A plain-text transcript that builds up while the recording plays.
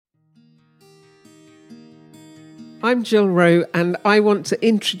I'm Jill Rowe, and I want to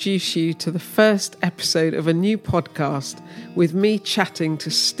introduce you to the first episode of a new podcast with me chatting to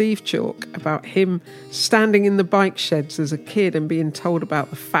Steve Chalke about him standing in the bike sheds as a kid and being told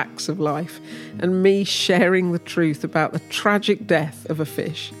about the facts of life, and me sharing the truth about the tragic death of a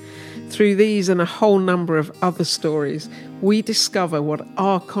fish. Through these and a whole number of other stories, we discover what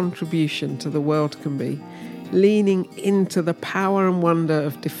our contribution to the world can be, leaning into the power and wonder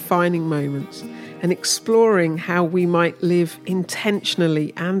of defining moments, and exploring how we might live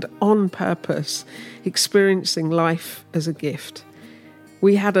intentionally and on purpose, experiencing life as a gift.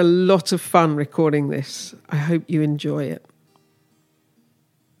 We had a lot of fun recording this. I hope you enjoy it.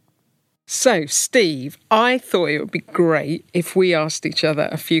 So, Steve, I thought it would be great if we asked each other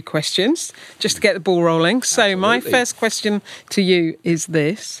a few questions, just to get the ball rolling. So, absolutely. My first question to you is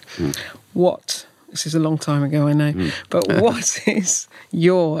this. This is a long time ago, I know. But what is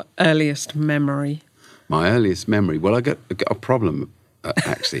your earliest memory? My earliest memory? Well, I got a problem,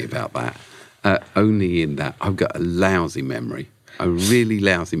 actually, about that. Only in that I've got a lousy memory, a really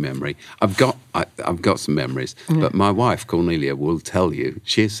lousy memory. I've got some memories, but my wife, Cornelia, will tell you,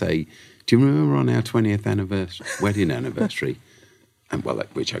 she'll say, do you remember on our 20th anniversary, wedding anniversary? And well,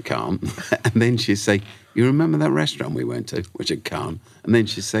 which I can't. And then she'll say, you remember that restaurant we went to? Which I can't. And then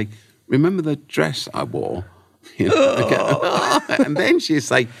she'll say, remember the dress I wore? You know, and then she'd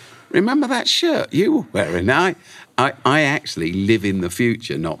say, remember that shirt you were wearing? I actually live in the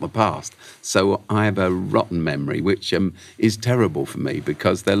future, not the past. So I have a rotten memory, which is terrible for me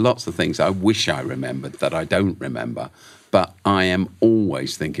because there are lots of things I wish I remembered that I don't remember. But I am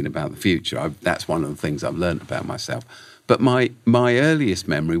always thinking about the future. That's one of the things I've learned about myself. But my earliest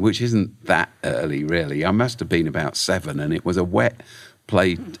memory, which isn't that early really, I must have been about 7, and it was a wet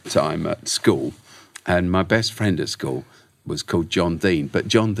playtime at school, and my best friend at school was called John Dean, but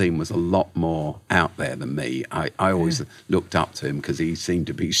John Dean was a lot more out there than me. I always looked up to him because he seemed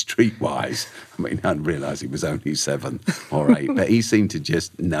to be streetwise. I mean, I didn't realise he was only 7 or 8, but he seemed to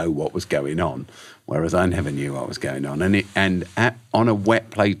just know what was going on, whereas I never knew what was going on. On a wet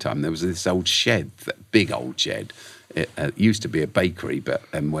playtime, there was this old shed, big old shed. It used to be a bakery,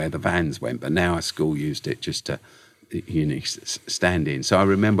 and where the vans went, but now our school used it just to stand in. So I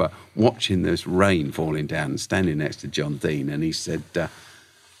remember watching this rain falling down and standing next to John Dean, and he said,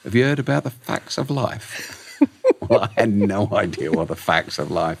 have you heard about the facts of life? Well, I had no idea what the facts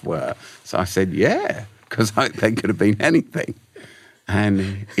of life were. So I said, yeah, because they could have been anything.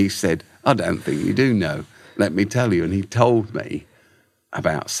 And he said, I don't think you do know. Let me tell you. And he told me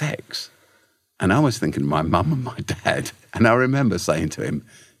about sex. And I was thinking of my mum and my dad. And I remember saying to him,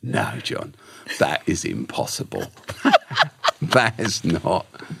 no, John, that is impossible. That is not.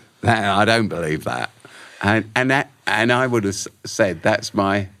 I don't believe that. And I would have said that's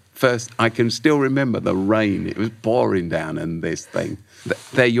my first. I can still remember the rain. It was pouring down, and this thing.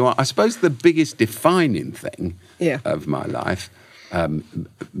 There you are. I suppose the biggest defining thing of my life,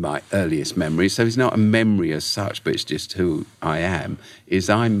 my earliest memory. So it's not a memory as such, but it's just who I am. Is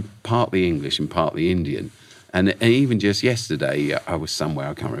I'm partly English and partly Indian. And even just yesterday, I was somewhere,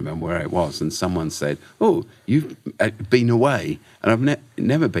 I can't remember where it was, and someone said, oh, you've been away. And I've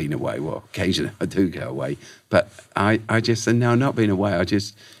never been away. Well, occasionally I do go away. But I just said, no, not been away. I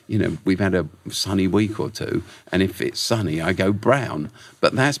just, we've had a sunny week or two, and if it's sunny, I go brown.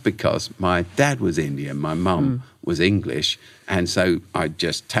 But that's because my dad was Indian, my mum was English, and so I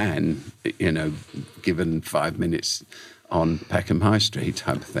just tan, given 5 minutes on Peckham High Street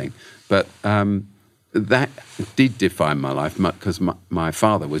type of thing. But that did define my life because my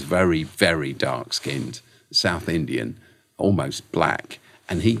father was very, very dark-skinned, South Indian, almost black.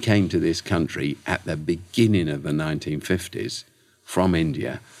 And he came to this country at the beginning of the 1950s from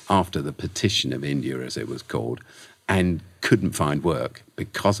India, after the partition of India, as it was called, and couldn't find work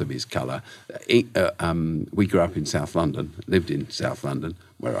because of his colour. We grew up in South London, lived in South London,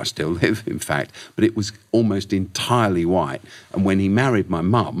 where I still live, in fact, but it was almost entirely white. And when he married my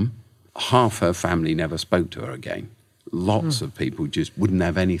mum, half her family never spoke to her again. Lots of people just wouldn't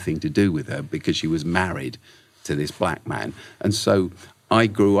have anything to do with her because she was married to this black man. And so I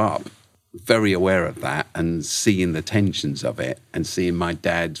grew up very aware of that and seeing the tensions of it and seeing my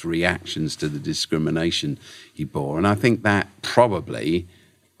dad's reactions to the discrimination he bore. And I think that probably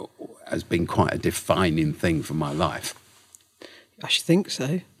has been quite a defining thing for my life. I should think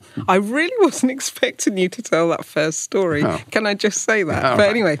so. I really wasn't expecting you to tell that first story. Oh. Can I just say that? But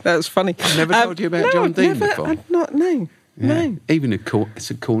anyway, that was funny. I've never told you about John Dean before. No. Yeah. Even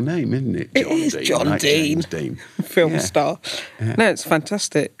it's a cool name, isn't it? It is John Dean. Dean. Film star. Yeah. No, it's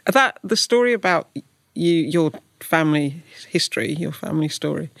fantastic. The story about your family history, your family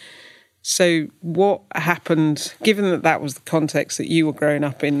story, So what happened, given that was the context that you were growing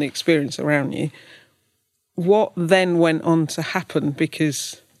up in, the experience around you, what then went on to happen?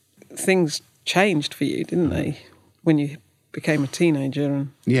 Because things changed for you, didn't they, when you became a teenager?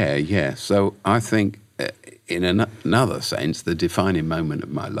 Yeah. So I think in another sense, the defining moment of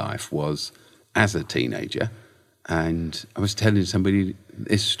my life was as a teenager. And I was telling somebody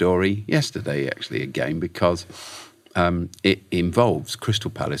this story yesterday, actually, again, because it involves Crystal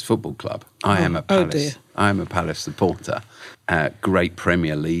Palace Football Club. I am a Palace supporter. Great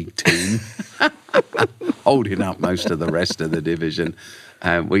Premier League team, holding up most of the rest of the division.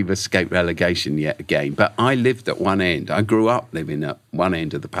 We've escaped relegation yet again. But I lived at one end. I grew up living at one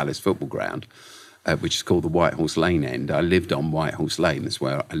end of the Palace football ground, which is called the White Horse Lane end. I lived on White Horse Lane. That's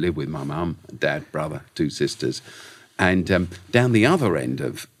where I lived with my mum, dad, brother, 2 sisters. And down the other end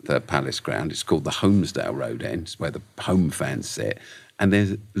of the Palace ground, it's called the Holmesdale Road end. It's where the home fans sit. And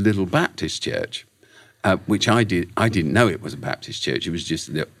there's a little Baptist church, which I didn't know it was a Baptist church. It was just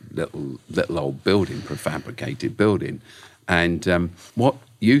a little old building, prefabricated building. And what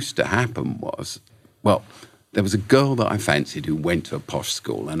used to happen was, well, there was a girl that I fancied who went to a posh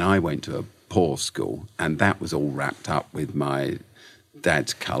school, and I went to a poor school, and that was all wrapped up with my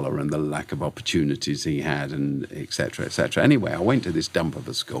dad's colour and the lack of opportunities he had, and et cetera, et cetera. Anyway, I went to this dump of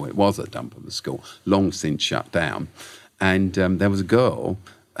a school. It was a dump of a school, long since shut down. And there was a girl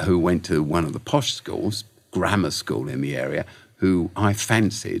who went to one of the posh schools, grammar school in the area, who I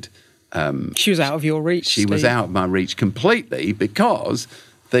fancied. She was out of your reach, She was out of my reach completely, because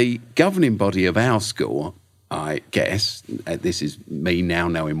the governing body of our school, I guess, this is me now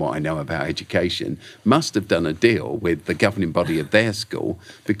knowing what I know about education, must have done a deal with the governing body of their school,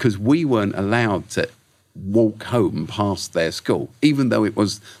 because we weren't allowed to walk home past their school, even though it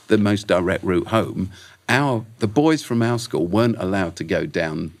was the most direct route home. The boys from our school weren't allowed to go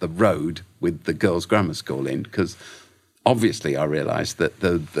down the road with the girls' grammar school in, because obviously I realised that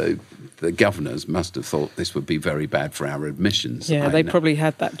the governors must have thought this would be very bad for our admissions. Yeah, they probably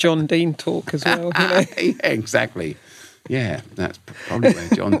had that John Dean talk as well. Yeah, exactly. Yeah, that's probably where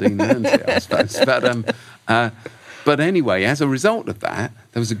John Dean learned it, I suppose. But anyway, as a result of that,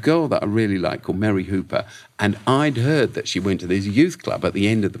 there was a girl that I really liked called Mary Hooper, and I'd heard that she went to this youth club at the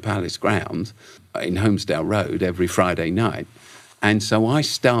end of the Palace ground in Holmesdale Road every Friday night. And so I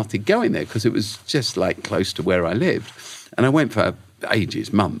started going there because it was just like close to where I lived. And I went for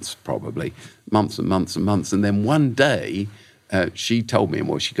ages, months probably, months and months and months. And then one day she told me,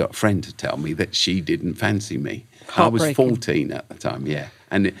 well, she got a friend to tell me that she didn't fancy me. I was 14 at the time, yeah.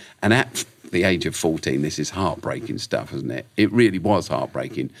 And at the age of 14, this is heartbreaking stuff, isn't it? It really was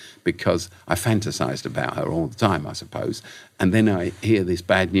heartbreaking, because I fantasised about her all the time, I suppose. And then I hear this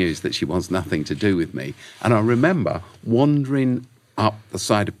bad news that she wants nothing to do with me. And I remember wandering up the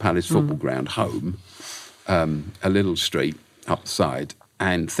side of Palace football ground home, a little street up the side,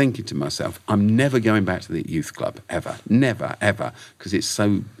 and thinking to myself, I'm never going back to the youth club, ever. Never, ever, because it's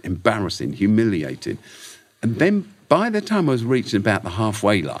so embarrassing, humiliating. And then by the time I was reaching about the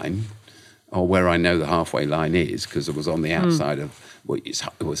halfway line, or where I know the halfway line is, because it was on the outside of, well,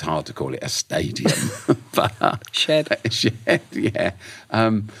 it was hard to call it a stadium. But, Shed. Shed, yeah.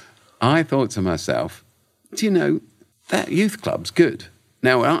 I thought to myself, do you know, that youth club's good.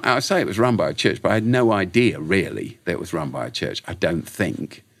 Now, I say it was run by a church, but I had no idea, really, that it was run by a church, I don't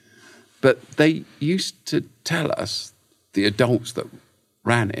think. But they used to tell us, the adults that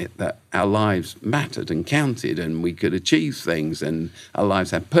ran it, that our lives mattered and counted, and we could achieve things, and our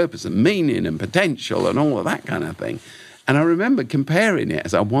lives had purpose and meaning and potential and all of that kind of thing. And I remember comparing it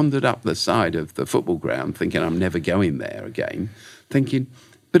as I wandered up the side of the football ground, thinking I'm never going there again, thinking,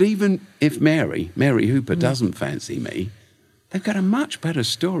 but even if Mary Hooper doesn't fancy me, they've got a much better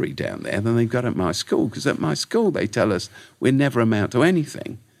story down there than they've got at my school, because at my school they tell us we never amount to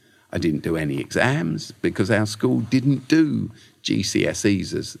anything. I didn't do any exams because our school didn't do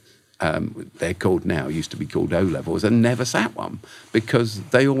GCSEs, as they're called now, used to be called O-levels, and never sat one because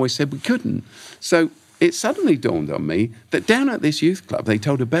they always said we couldn't. So it suddenly dawned on me that down at this youth club they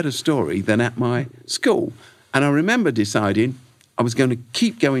told a better story than at my school. And I remember deciding I was going to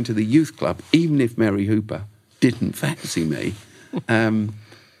keep going to the youth club even if Mary Hooper didn't fancy me.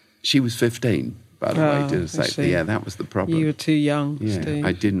 She was 15, by the way, to say. Yeah, that was the problem. You were too young, yeah, Steve.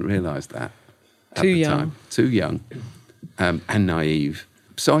 I didn't realise that at Too the young. time. Too young. And naive.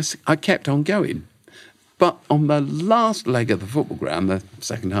 So I kept on going. But on the last leg of the football ground, the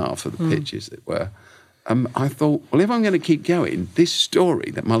second half of the pitch, as it were, I thought, well, if I'm going to keep going, this story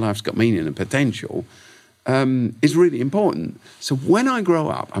that my life's got meaning and potential is really important. So when I grow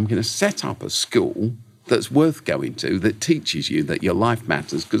up, I'm going to set up a school that's worth going to, that teaches you that your life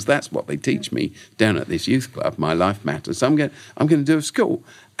matters, because that's what they teach me down at this youth club. My life matters. So I'm going to do a school,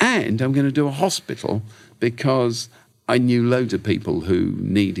 and I'm going to do a hospital, because I knew loads of people who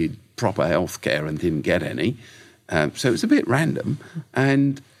needed proper health care and didn't get any. So it's a bit random.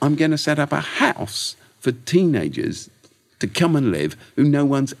 And I'm going to set up a house for teenagers to come and live who no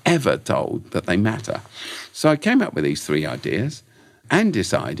one's ever told that they matter. So I came up with these 3 ideas and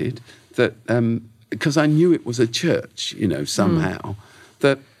decided that, because I knew it was a church, somehow,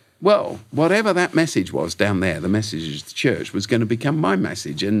 that, well, whatever that message was down there, the message of the church, was going to become my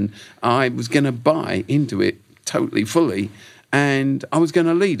message, and I was going to buy into it totally, fully, and I was going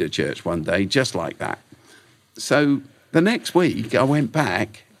to lead a church one day just like that. So the next week I went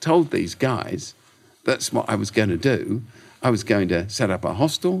back, told these guys that's what I was going to do. I was going to set up a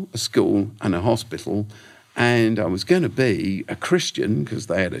hostel, a school and a hospital, and I was going to be a Christian because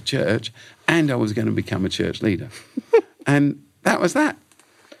they had a church, and I was going to become a church leader. And that was that.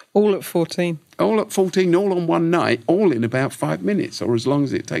 All at 14? All at 14, all on one night, all in about 5 minutes, or as long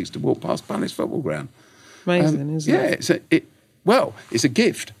as it takes to walk past Palace Football Ground. Amazing, isn't it? Yeah, it's a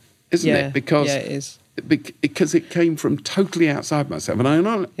gift, isn't it? Because, yeah, it is. Because it came from totally outside myself. And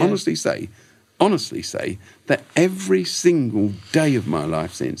I honestly say that every single day of my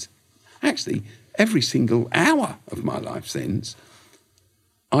life since, actually every single hour of my life since,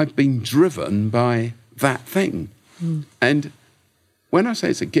 I've been driven by that thing. And when I say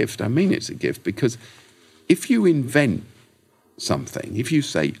it's a gift, I mean it's a gift, because if you invent something, if you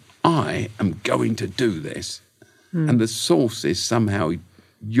say, I am going to do this, and the source is somehow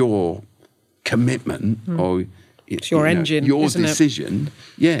your commitment or it's your engine, your isn't decision,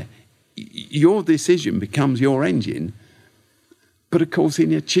 your decision becomes your engine. But of course,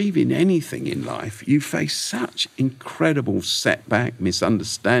 in achieving anything in life, you face such incredible setback,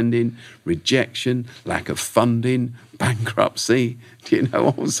 misunderstanding, rejection, lack of funding, bankruptcy,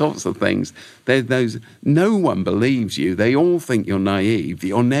 all sorts of things. No one believes you. They all think you're naive, that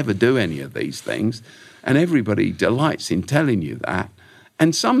you'll never do any of these things. And everybody delights in telling you that.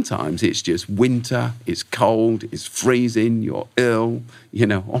 And sometimes it's just winter, it's cold, it's freezing, you're ill,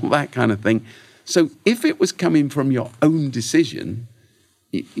 all that kind of thing. So if it was coming from your own decision,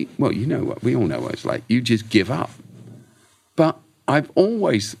 well, we all know what it's like. You just give up. But I've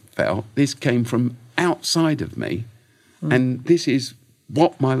always felt this came from outside of me, and this is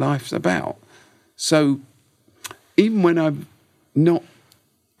what my life's about. So even when I've not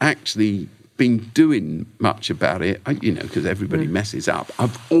actually been doing much about it, because everybody messes up,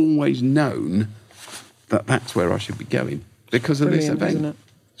 I've always known that that's where I should be going because of this event. Isn't it?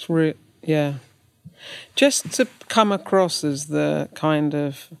 It's just to come across as the kind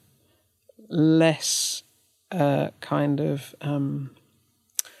of less got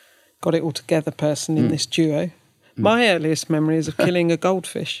it all together person in this duo. My earliest memory is of killing a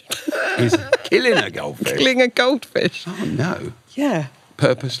goldfish. Is killing a goldfish? Killing a goldfish. Oh, no. Yeah.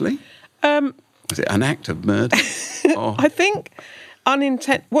 Purposely? Was it an act of murder? I think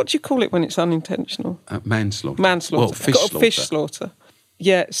what do you call it when it's unintentional? Manslaughter. Manslaughter. Well, fish slaughter. Fish slaughter.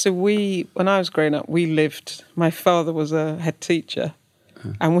 Yeah, so when I was growing up, my father was a head teacher,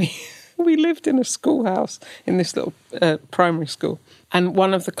 and we lived in a schoolhouse in this little primary school, and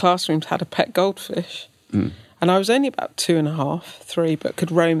one of the classrooms had a pet goldfish. And I was only about 2.5, 3, but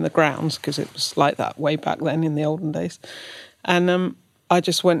could roam the grounds because it was like that way back then in the olden days. And I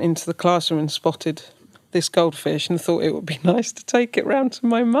just went into the classroom and spotted this goldfish and thought it would be nice to take it round to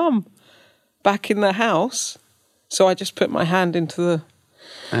my mum back in the house. So I just put my hand into the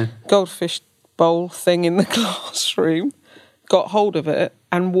goldfish bowl thing in the classroom, got hold of it,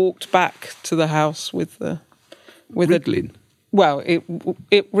 and walked back to the house with Wriggling. Well,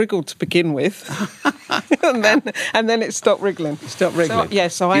 it wriggled to begin with, and then it stopped wriggling. Stopped wriggling. So,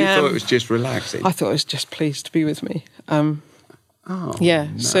 so you thought it was just relaxing. I thought it was just pleased to be with me. No.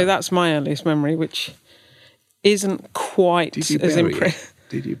 So that's my earliest memory, which isn't quite as impressive.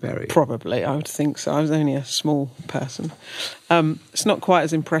 Did you bury it? Probably, I would think so. I was only a small person. It's not quite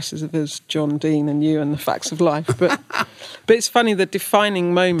as impressive as John Dean and you and the Facts of Life, but it's funny, the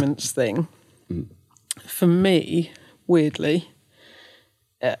defining moments thing, for me, weirdly,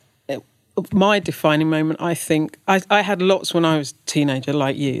 my defining moment, I think, I had lots when I was a teenager,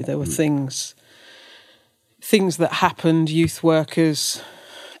 like you. There were things that happened, youth workers,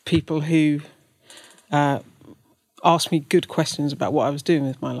 people who asked me good questions about what I was doing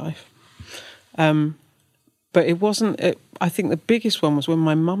with my life. But it wasn't, I think the biggest one was when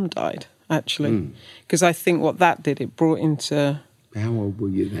my mum died, actually. Because I think what that did, it brought into... How old were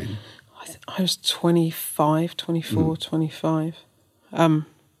you then? I was 24, 25,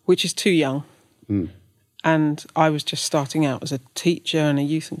 which is too young. And I was just starting out as a teacher and a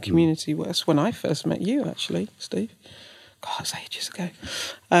youth and community worker. That's when I first met you, actually, Steve. God, it was ages ago.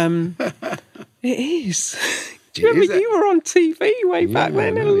 It is. Do you remember you were on TV way back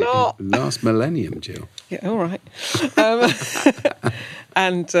then a lot? Last millennium, Jill. Yeah, all right.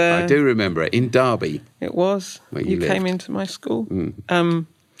 And I do remember it, in Derby. It was. Where you came into my school.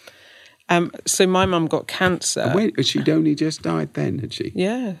 So my mum got cancer. Wait, she'd only just died then, had she?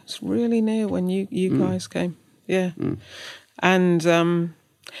 Yeah, it's really near when you guys came. Yeah. And,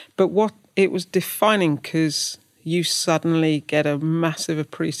 but what, it was defining because you suddenly get a massive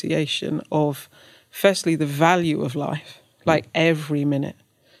appreciation of, firstly, the value of life. Like every minute,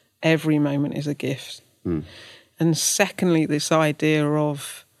 every moment is a gift. And secondly, this idea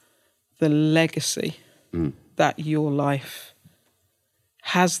of the legacy that your life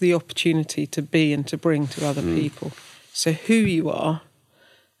has the opportunity to be and to bring to other people. So who you are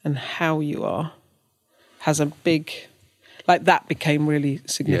and how you are has a big, like that became really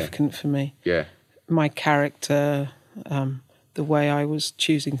significant for me. Yeah. My character, the way I was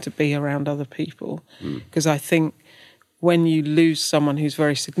choosing to be around other people. Because I think when you lose someone who's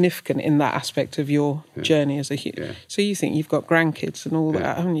very significant in that aspect of your journey as a human, so you think you've got grandkids and all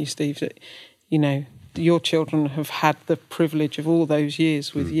that, haven't you, Steve? That, you know, your children have had the privilege of all those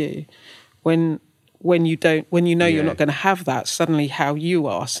years with you. When you know you're not going to have that, suddenly how you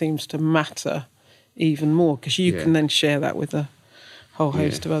are seems to matter even more because you can then share that with a whole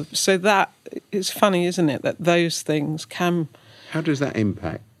host of others. So that, it's funny, isn't it, that those things can... How does that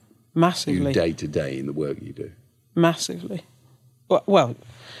impact massively you day to day in the work you do? Massively. Well,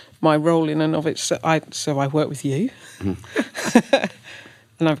 my role in and of it, so I work with you.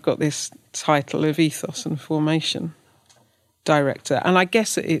 And I've got this title of Ethos and Formation Director. And I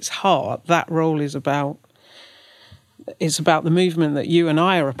guess at its heart, that role is about the movement that you and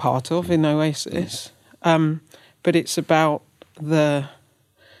I are a part of in Oasis. But it's about the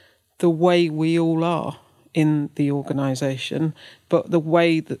way we all are in the organisation, but the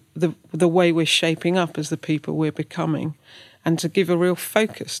way that the way we're shaping up as the people we're becoming, and to give a real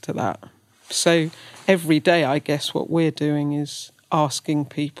focus to that. So every day, I guess what we're doing is asking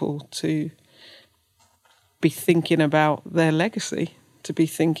people to be thinking about their legacy, to be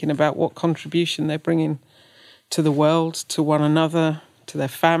thinking about what contribution they're bringing to the world, to one another, to their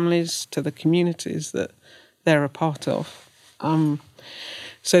families, to the communities that they're a part of.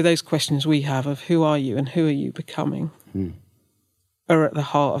 So those questions we have of who are you and who are you becoming are at the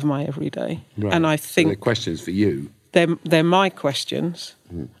heart of my everyday. Right. And I think... So they're questions for you. They're my questions,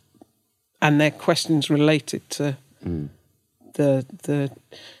 and they're questions related to the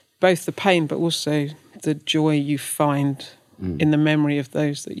both the pain but also the joy you find in the memory of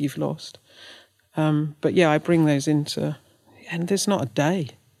those that you've lost. But yeah, I bring those into... And there's not a day.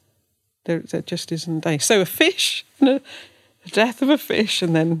 There just isn't a day. So a fish... The death of a fish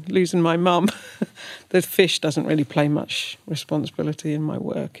and then losing my mum. The fish doesn't really play much responsibility in my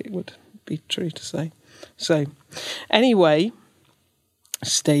work, it would be true to say. So, anyway,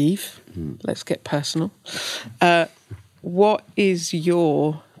 Steve, let's get personal. What is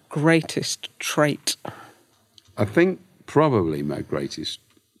your greatest trait? I think probably my greatest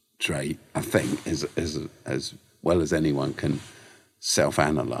trait, as well as anyone can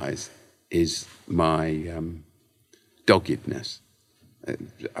self-analyse, is my... doggedness.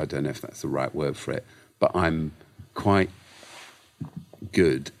 I don't know if that's the right word for it, but I'm quite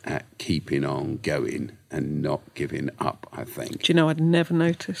good at keeping on going and not giving up, I think. Do you know, I'd never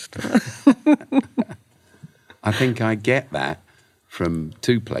noticed. I think I get that from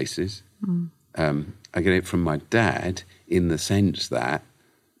two places. I get it from my dad in the sense that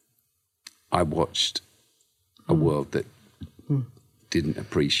I watched a world that didn't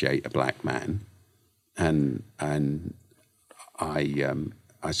appreciate a black man. And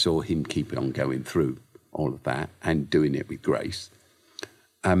I saw him keep on going through all of that and doing it with grace.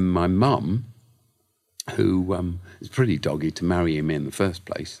 And my mum, who was pretty doggy to marry him in the first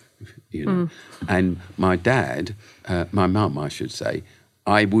place, you know. And my dad, my mum, I should say,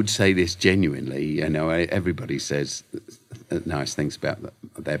 I would say this genuinely, you know, everybody says nice things about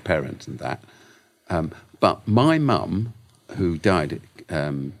their parents and that. But my mum, who died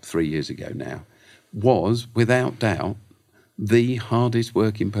 3 years ago now, was, without doubt, the hardest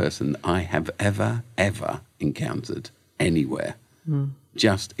working person I have ever encountered anywhere.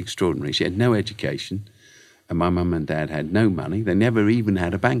 Just extraordinary. She had no education, and my mum and dad had no money. They never even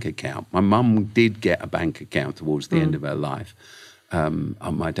had a bank account. My mum did get a bank account towards the end of her life.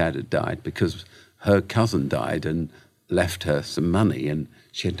 My dad had died because her cousin died and left her some money, and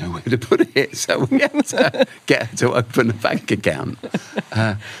she had nowhere to put it, so we had to get her to open a bank account.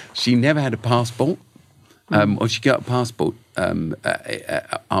 She never had a passport. Well, she got a passport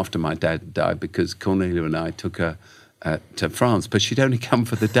after my dad died because Cornelia and I took her to France, but she'd only come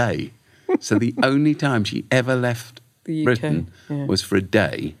for the day. So the only time she ever left The UK, Britain yeah. was for a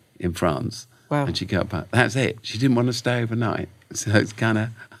day in France. Wow. And she got back. That's it. She didn't want to stay overnight. So it's kind of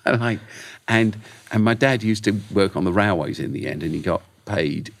like... And my dad used to work on the railways in the end, and he got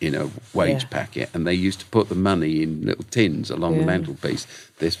paid in a wage packet, and they used to put the money in little tins along the mantelpiece.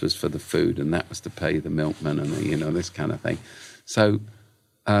 This was for the food, and that was to pay the milkman, and this kind of thing. So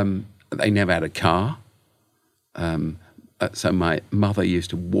they never had a car. So my mother used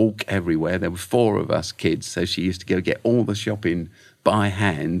to walk everywhere. There were 4 of us kids, so she used to go get all the shopping by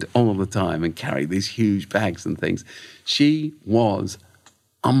hand all the time and carry these huge bags and things. She was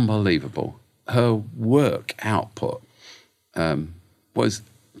unbelievable. Her work output was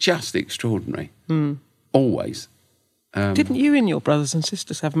just extraordinary. Always. Didn't you and your brothers and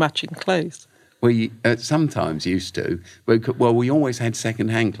sisters have matching clothes? We sometimes used to. Well, we always had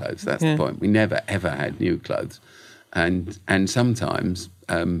second-hand clothes. That's the point. We never, ever had new clothes. And sometimes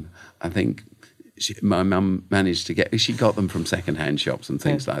I think my mum managed to get... She got them from second-hand shops and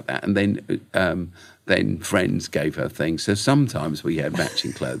things like that. And then friends gave her things. So sometimes we had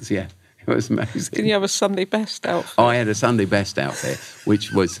matching clothes, yeah. It was amazing. Didn't you have a Sunday best outfit? I had a Sunday best outfit,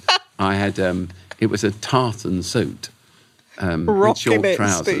 which was... I had... it was a tartan suit with short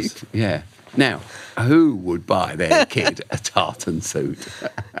trousers. Steve. Yeah. Now, who would buy their kid a tartan suit?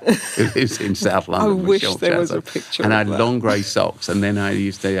 Who lives in South London? I with wish short there was trousers. a picture And of I had that. long grey socks, and then I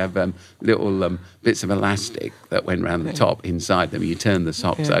used to have little bits of elastic that went round the top inside them. You turn the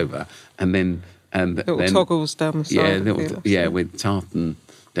socks over, and then Little toggles down the side. With tartan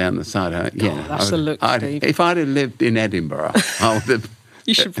down the side. That's a look, Steve. If I'd have lived in Edinburgh, I would have.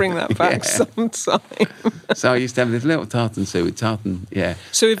 You should bring that back sometime. So I used to have this little tartan suit with tartan,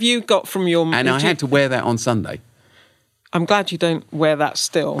 So have you got from your... And I had to wear that on Sunday. I'm glad you don't wear that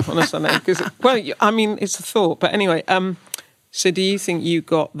still on a Sunday. Because, it's a thought. But anyway, so do you think you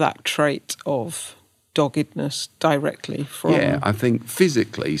got that trait of doggedness directly from... Yeah, I think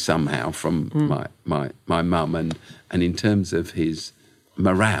physically somehow from my mum, and in terms of his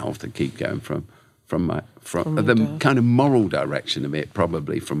morale, to keep going from the dad. kind of moral direction of it,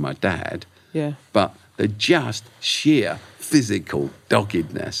 probably from my dad. Yeah. But the just sheer physical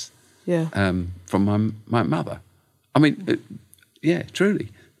doggedness from my mother. I mean, truly.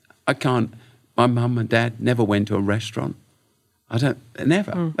 I can't... My mum and dad never went to a restaurant.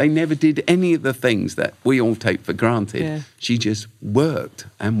 Never. They never did any of the things that we all take for granted. Yeah. She just worked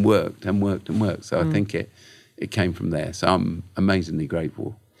and worked and worked and worked. So I think it came from there. So I'm amazingly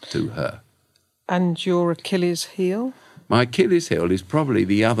grateful to her. And your Achilles heel? My Achilles heel is probably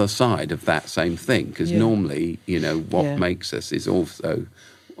the other side of that same thing, because normally, what makes us is also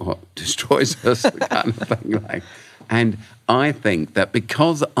what destroys us, kind of thing. And I think that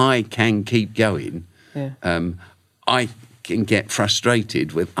because I can keep going, I can get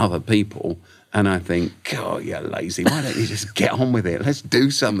frustrated with other people, and I think, God, you're lazy. Why don't you just get on with it? Let's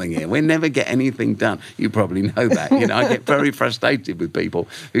do something here. We never get anything done. You probably know that. I get very frustrated with people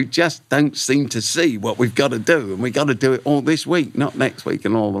who just don't seem to see what we've got to do, and we've got to do it all this week, not next week,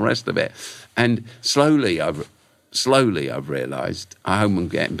 and all the rest of it. And slowly I've realised, I hope I'm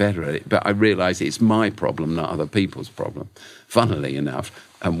getting better at it, but I realise it's my problem, not other people's problem. Funnily enough,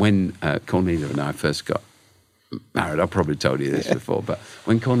 and when Cornelia and I first got married, I've probably told you this before, but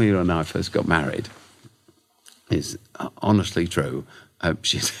when Cornelia and I first got married, it's honestly true,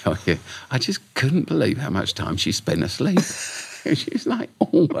 she said, I just couldn't believe how much time she spent asleep. She's like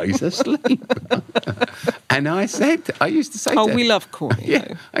always asleep. And I used to say to her, we love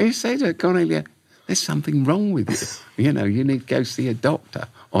Cornelia. I used to say to her, Cornelia, there's something wrong with you. You need to go see a doctor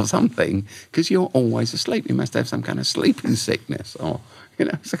or something, because you're always asleep. You must have some kind of sleeping sickness or,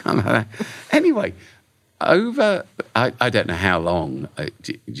 some kind of that. Anyway, I don't know how long, I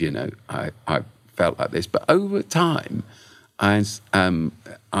felt like this, but over time,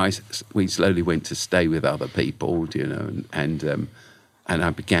 we slowly went to stay with other people, and I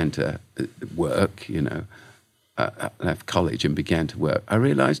began to work, I left college and began to work. I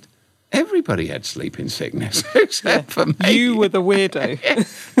realised everybody had sleeping sickness except for me. You were the weirdo.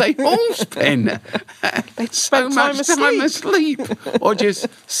 They all spend so much time asleep or just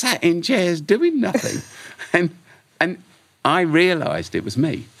sat in chairs doing nothing. And I realised it was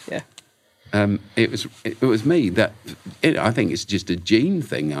me. Yeah. It was me that... I think it's just a gene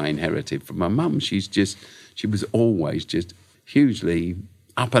thing I inherited from my mum. She was always just hugely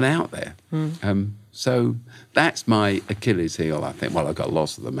up and out there. So that's my Achilles heel, I think. Well, I've got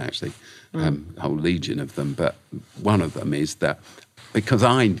lots of them, actually, a whole legion of them. But one of them is that because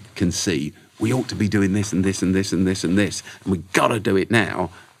I can see we ought to be doing this and this and this and this and this, and we've got to do it now,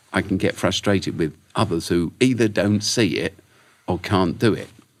 I can get frustrated with others who either don't see it or can't do it.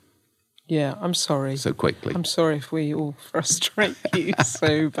 Yeah, I'm sorry. So quickly. I'm sorry if we all frustrate you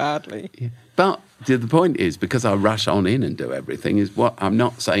so badly. Yeah. But the point is, because I rush on in and do everything, is what I'm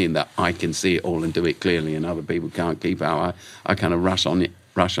not saying that I can see it all and do it clearly and other people can't keep out. I kind of rush on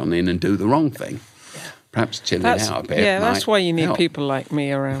in and do the wrong thing. Perhaps chill it out a bit. Yeah, that's why you need people like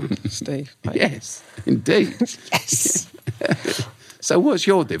me around, Steve. Like yes, indeed. Yes. So what's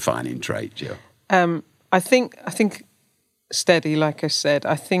your defining trait, Jill? I think steady, like I said.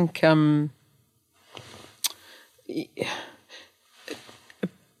 I think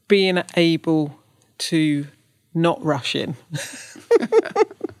being able to not rush in,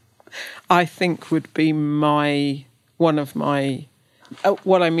 I think would be one of my.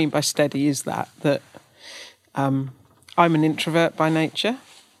 What I mean by steady is that I'm an introvert by nature,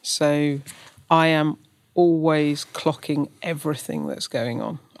 so I am always clocking everything that's going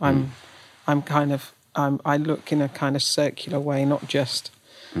on. I look in a kind of circular way, not just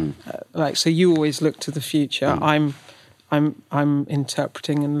so you always look to the future. I'm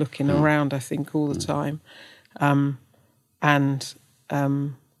interpreting and looking around, I think, all the time, and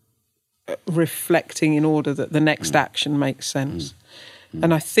reflecting in order that the next action makes sense.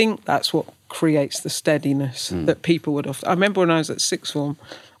 And I think that's what creates the steadiness that people would often. I remember when I was at sixth form,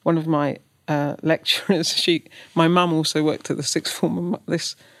 one of my lecturers, my mum also worked at the sixth form, and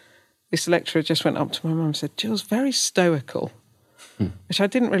this lecturer just went up to my mum and said, "Jill's very stoical," which I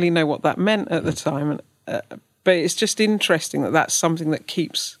didn't really know what that meant at the time. But it's just interesting that that's something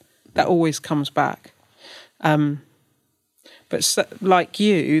that always comes back. But like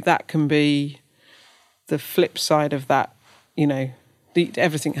you, that can be the flip side of that,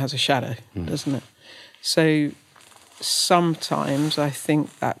 everything has a shadow, doesn't it? So sometimes I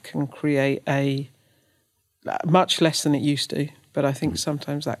think that can create much less than it used to, but I think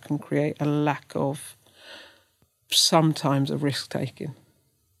sometimes that can create a lack of sometimes a risk-taking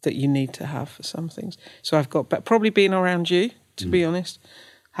that you need to have for some things. So but probably being around you, to be honest,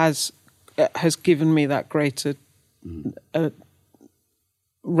 has given me that greater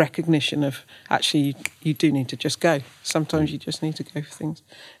recognition of actually you do need to just go. Sometimes you just need to go for things.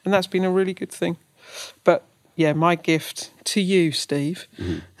 And that's been a really good thing. But yeah, my gift to you, Steve,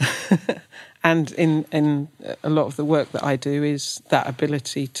 and in a lot of the work that I do is that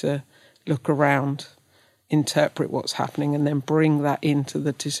ability to look around, interpret what's happening, and then bring that into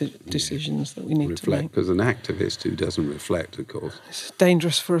the decisions that we need to make. Because an activist who doesn't reflect, of course, it's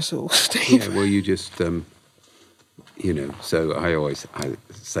dangerous for us all, Steve. Yeah, well, you just, so I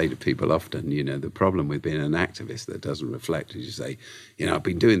say to people often, the problem with being an activist that doesn't reflect is you say, I've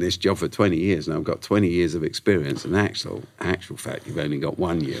been doing this job for 20 years and I've got 20 years of experience. And actual fact, you've only got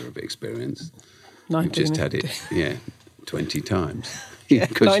 1 year of experience. You've just had it, 20 times. Yeah,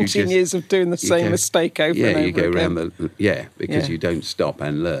 19 years of doing the same mistake over and over again. Yeah, you go around because you don't stop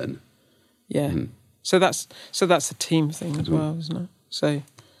and learn. Yeah. So that's a team thing as well, isn't it? So,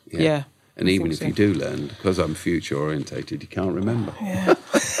 yeah. And even if you do learn, because I'm future-orientated, you can't remember. Yeah.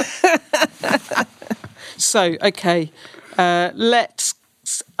 So, okay, I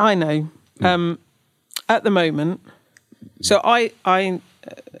know, at the moment, so I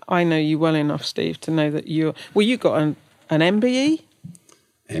know you well enough, Steve, to know that you got an MBE?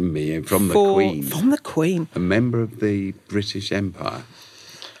 MBE from the Queen. From the Queen. A member of the British Empire,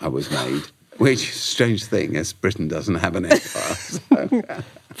 I was made. Which is a strange thing, as Britain doesn't have an empire. So.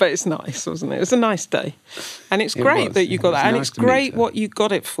 But it's nice, wasn't it? It was a nice day. And it's great that you got that. And it's great what you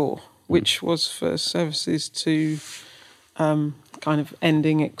got it for, which was for services to kind of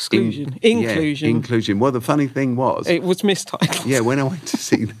ending exclusion. Inclusion. Yeah, inclusion. Well, the funny thing was... It was mistitled. Yeah, when I went to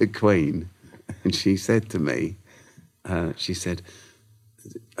see the Queen, and she said to me, I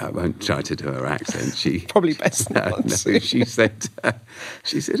won't try to do her accent. She probably best not. No, she said,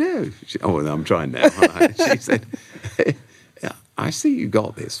 I'm trying now. She said, I see you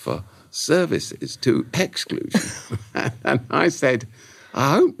got this for services to exclusion. And I said,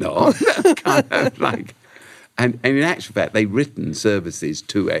 I hope not. Kind of like, and in actual fact, they've written services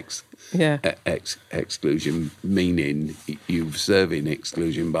to exclusion, meaning you're serving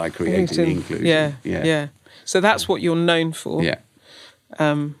exclusion by creating inclusion. Yeah. So that's what you're known for. Yeah.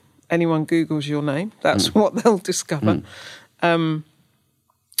 Anyone Googles your name, that's what they'll discover.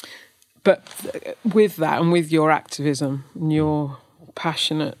 But with that and with your activism and your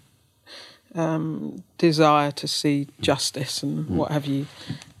passionate desire to see justice and what have you,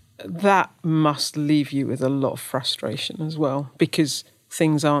 that must leave you with a lot of frustration as well, because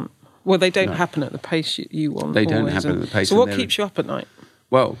things aren't, they don't happen at the pace you want. They don't happen at the pace. So what keeps you up at night?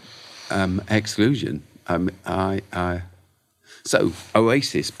 Well, exclusion. So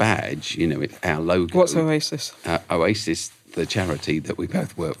Oasis badge, it's our logo. What's Oasis? Oasis, the charity that we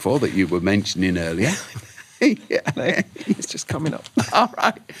both work for, that you were mentioning earlier. Yeah. No, it's just coming up. All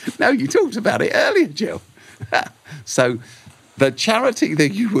right. No, you talked about it earlier, Jill. So the charity that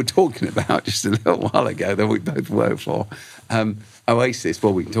you were talking about just a little while ago that we both work for, Oasis,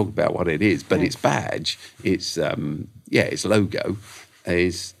 well, we can talk about what it is, but its badge, its logo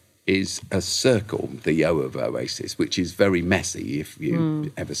is a circle, the O of Oasis, which is very messy. If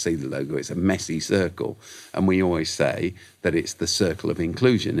you ever see the logo, it's a messy circle. And we always say that it's the circle of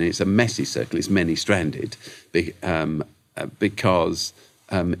inclusion. And it's a messy circle, it's many-stranded, because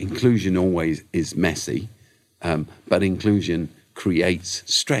inclusion always is messy, but inclusion creates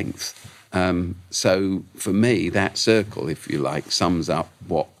strength. So for me, that circle, if you like, sums up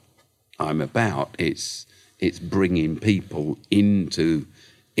what I'm about. It's bringing people into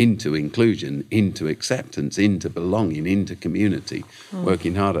inclusion, into acceptance, into belonging, into community,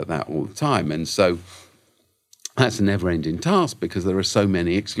 working hard at that all the time. And so that's a never-ending task because there are so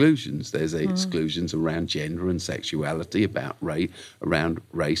many exclusions. There's exclusions around gender and sexuality, around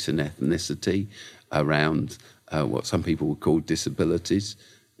race and ethnicity, around what some people would call disabilities,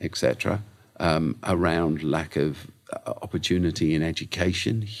 etc., around lack of opportunity in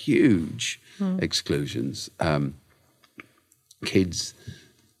education, huge exclusions. Kids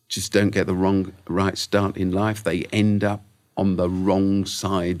just don't get the right start in life. They end up on the wrong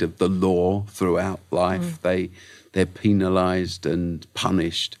side of the law throughout life. They're penalised and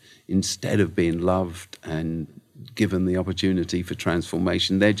punished instead of being loved and given the opportunity for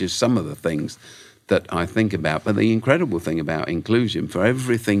transformation. They're just some of the things that I think about. But the incredible thing about inclusion, for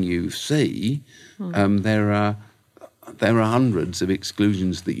everything you see, there are hundreds of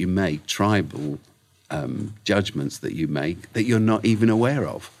exclusions that you make, tribal judgments that you make that you're not even aware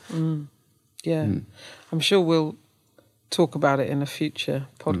of. Yeah. I'm sure we'll talk about it in a future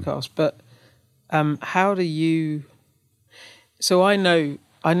podcast, but how do you... So I know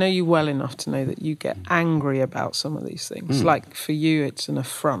you well enough to know that you get angry about some of these things. Like for you, it's an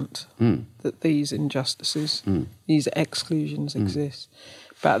affront that these injustices, these exclusions exist.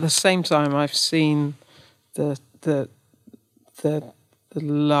 But at the same time, I've seen the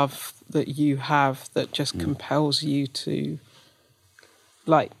love that you have that just compels you to,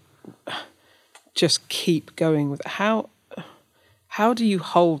 like, just keep going with it. How do you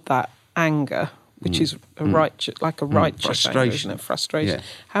hold that anger, which is a righteous anger, isn't it? Frustration. Yeah.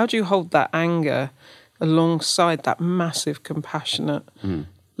 How do you hold that anger alongside that massive, compassionate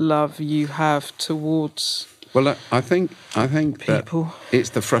love you have towards? Well, I think people. That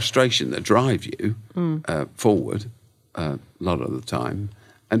it's the frustration that drives you forward a lot of the time,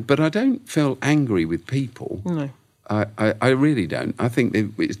 but I don't feel angry with people. No, I really don't. I think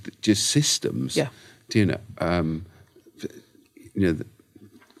it's just systems. Yeah. Do you know?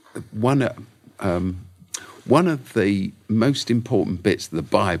 One of the most important bits of the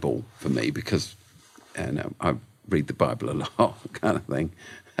Bible for me, because I read the Bible a lot, kind of thing.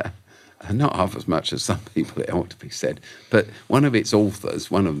 Not half as much as some people, it ought to be said. But one of the authors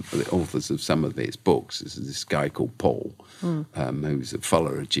of some of its books is this guy called Paul, who's a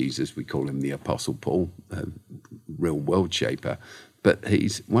follower of Jesus. We call him the Apostle Paul, a real world shaper. But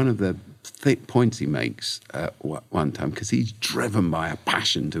he's one of the thick points he makes one time, because he's driven by a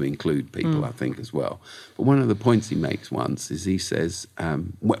passion to include people, I think, as well. But one of the points he makes once is he says,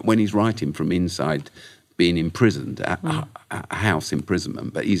 when he's writing from inside being imprisoned, a house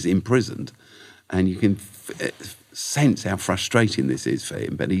imprisonment, but he's imprisoned, and you can sense how frustrating this is for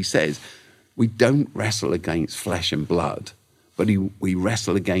him. But he says, we don't wrestle against flesh and blood, but we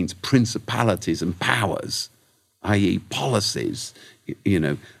wrestle against principalities and powers, i.e. policies,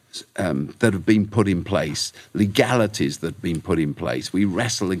 that have been put in place, legalities that have been put in place. We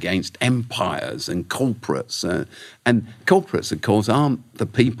wrestle against empires and corporates. And corporates, of course, aren't the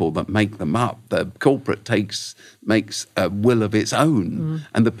people that make them up. The corporate makes a will of its own,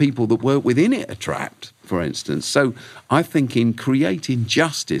 and the people that work within it are trapped, for instance. So I think in creating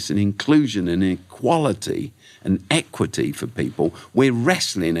justice and inclusion and equality and equity for people, we're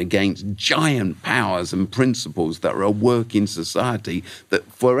wrestling against giant powers and principles that are at work in society that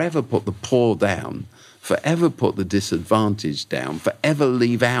forever put the poor down, forever put the disadvantaged down, forever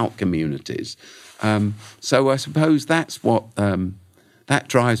leave out communities. So I suppose that's what that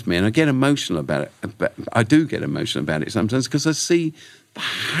drives me, and I get emotional about it. But I do get emotional about it sometimes because I see the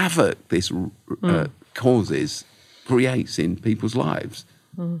havoc this creates in people's lives.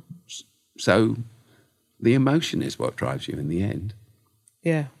 So the emotion is what drives you in the end.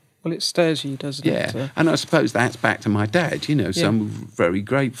 Yeah. Well, it stirs you, doesn't it? Yeah, and I suppose that's back to my dad, so I'm very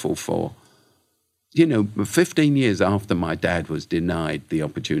grateful for, 15 years after my dad was denied the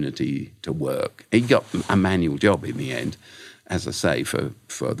opportunity to work, he got a manual job in the end, as I say, for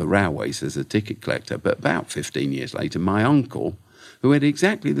the railways as a ticket collector. But about 15 years later, my uncle, who had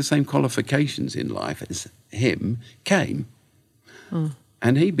exactly the same qualifications in life as him, came.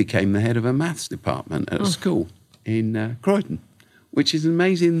 And he became the head of a maths department at a school in Croydon, which is an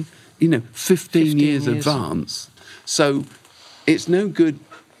amazing, 15 years advance. So it's no good,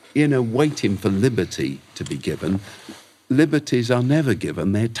 waiting for liberty to be given. Liberties are never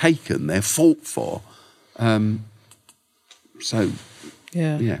given. They're taken. They're fought for. So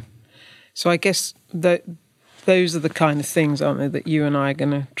I guess that those are the kind of things, aren't they, that you and I are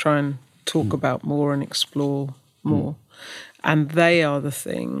going to try and talk about more and explore more. And they are the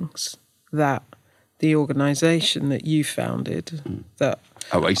things that the organisation that you founded, that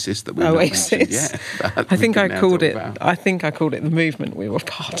Oasis, that we mentioned, yeah. I think I called it the movement we were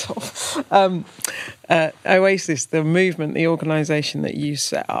part of. Oasis, the movement, the organisation that you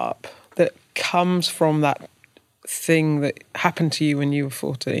set up, that comes from that thing that happened to you when you were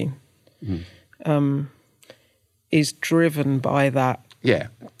 14, is driven by that. Yeah,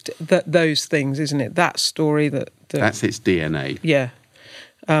 those things, isn't it? That story that's its DNA. Yeah,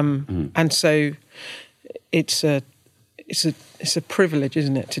 and so it's a privilege,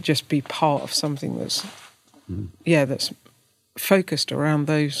 isn't it, to just be part of something that's that's focused around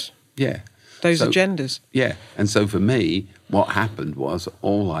those agendas. Yeah, and so for me, what happened was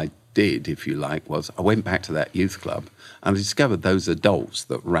all I did, if you like, was I went back to that youth club and I discovered those adults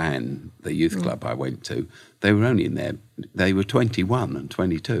that ran the youth club I went to, they were only in there, they were 21 and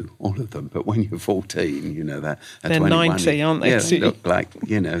 22, all of them. But when you're 14, that they're 90, aren't they? Yeah, they look like,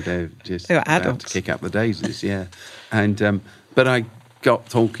 they're just they're about adults. to kick up the daisies, yeah. And but I got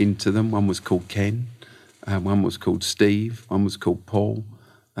talking to them. One was called Ken, one was called Steve, one was called Paul,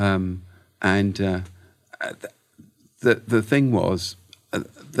 and the thing was,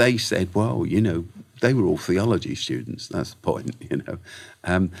 they said, well, they were all theology students. That's the point,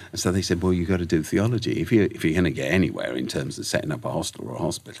 And so they said, well, you've got to do theology. If you're going to get anywhere in terms of setting up a hostel or a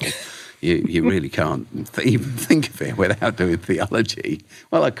hospital, you really can't even think of it without doing theology.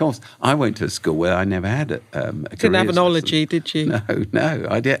 Well, of course, I went to a school where I never had a Didn't have an ology, did you? No.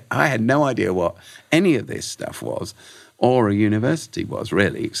 I had no idea what any of this stuff was, or a university was,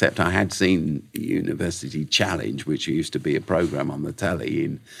 really, except I had seen University Challenge, which used to be a programme on the telly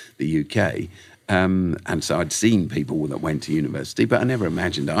in the UK. And so I'd seen people that went to university, but I never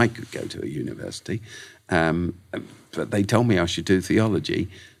imagined I could go to a university. But they told me I should do theology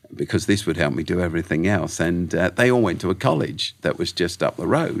because this would help me do everything else. And they all went to a college that was just up the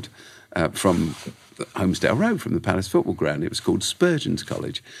road from Homesdale Road, from the Palace Football Ground. It was called Spurgeon's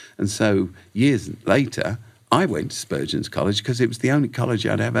College. And so years later, I went to Spurgeon's College because it was the only college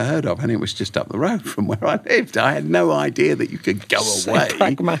I'd ever heard of, and it was just up the road from where I lived. I had no idea that you could go away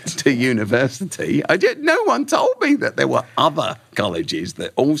to university. No one told me that there were other colleges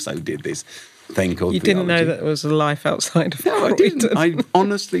that also did this thing called You theology. didn't know that there was a life outside of No, I didn't. I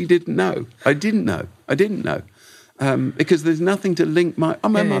honestly didn't know. I didn't know. Because there's nothing to link my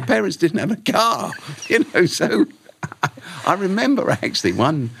parents didn't have a car, so... I remember actually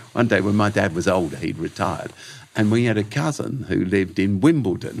one day when my dad was older, he'd retired, and we had a cousin who lived in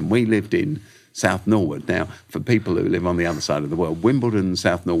Wimbledon. We lived in South Norwood. Now, for people who live on the other side of the world, Wimbledon and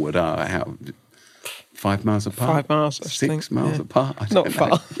South Norwood are 5 miles apart? 5 miles, 6 miles apart. Not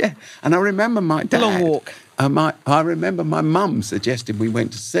far. Yeah, and I remember my dad... A long walk. I remember my mum suggested we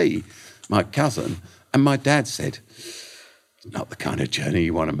went to see my cousin, and my dad said, not the kind of journey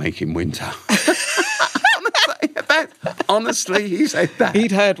you want to make in winter. Honestly, he said that.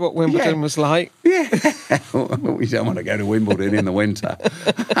 He'd heard what Wimbledon was like. Yeah. We don't want to go to Wimbledon in the winter.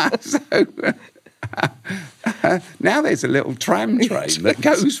 Now there's a little tram train that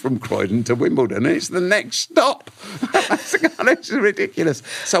goes from Croydon to Wimbledon, and it's the next stop. It's ridiculous.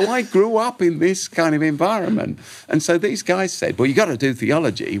 So I grew up in this kind of environment. And so these guys said, well, you got to do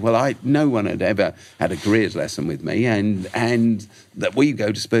theology. Well, no one had ever had a careers lesson with me, and that we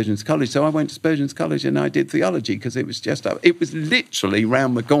go to Spurgeon's College. So I went to Spurgeon's College and I did theology because it was literally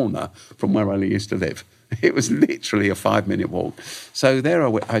round the corner from where I used to live. It was literally a 5-minute walk. So there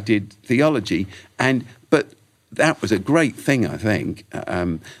I did theology, but that was a great thing, I think.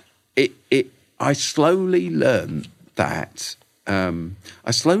 I slowly learned that.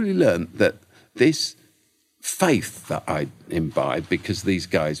 This faith that I imbibed, because these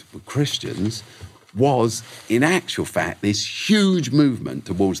guys were Christians, was in actual fact this huge movement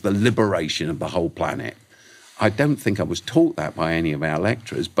towards the liberation of the whole planet. I don't think I was taught that by any of our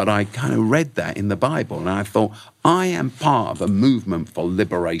lecturers, but I kind of read that in the Bible, and I thought, I am part of a movement for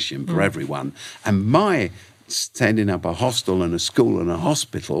liberation for everyone, and my setting up a hostel and a school and a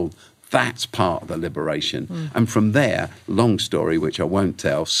hospital, that's part of the liberation. And from there, long story, which I won't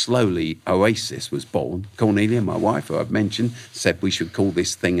tell, slowly Oasis was born. Cornelia, my wife, who I've mentioned, said we should call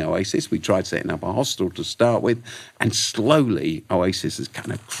this thing Oasis. We tried setting up a hostel to start with, and slowly Oasis has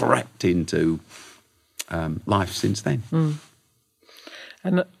kind of crept into life since then.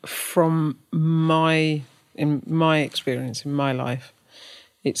 And from in my experience, in my life,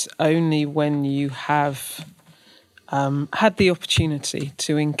 it's only when you have had the opportunity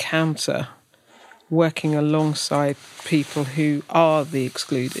to encounter working alongside people who are the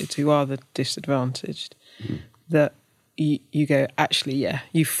excluded, who are the disadvantaged, that you go, actually, yeah,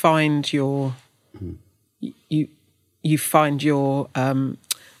 you find your you find your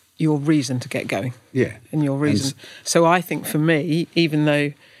reason to get going. Yeah. And your reason. So I think for me, even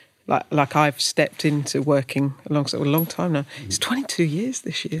though like I've stepped into working alongside a long time now, it's 22 years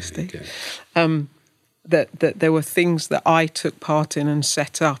this year, Steve. Okay. That there were things that I took part in and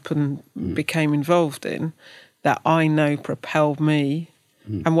set up and became involved in that I know propelled me.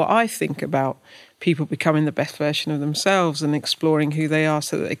 And what I think about people becoming the best version of themselves and exploring who they are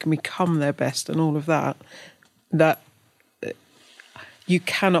so that they can become their best and all of that, that you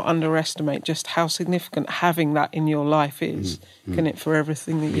cannot underestimate just how significant having that in your life is, can it, for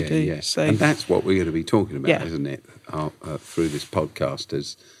everything that you do. Yeah. So, and that's what we're going to be talking about, isn't it, through this podcast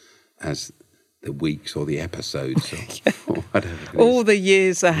as the weeks or the episodes or whatever. All the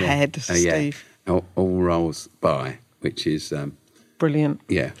years ahead, Steve. All rolls by, which is... brilliant.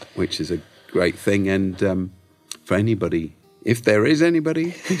 Yeah, which is a great thing. And for anybody, if there is anybody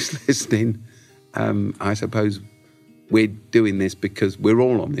who's listening, I suppose we're doing this because we're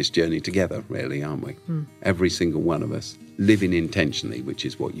all on this journey together, really, aren't we? Every single one of us, living intentionally, which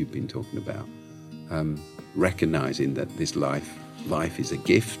is what you've been talking about. Recognising that this life is a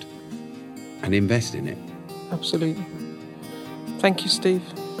gift and invest in it. Absolutely. Thank you, Steve.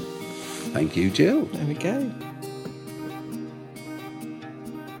 Thank you, Jill. There we go.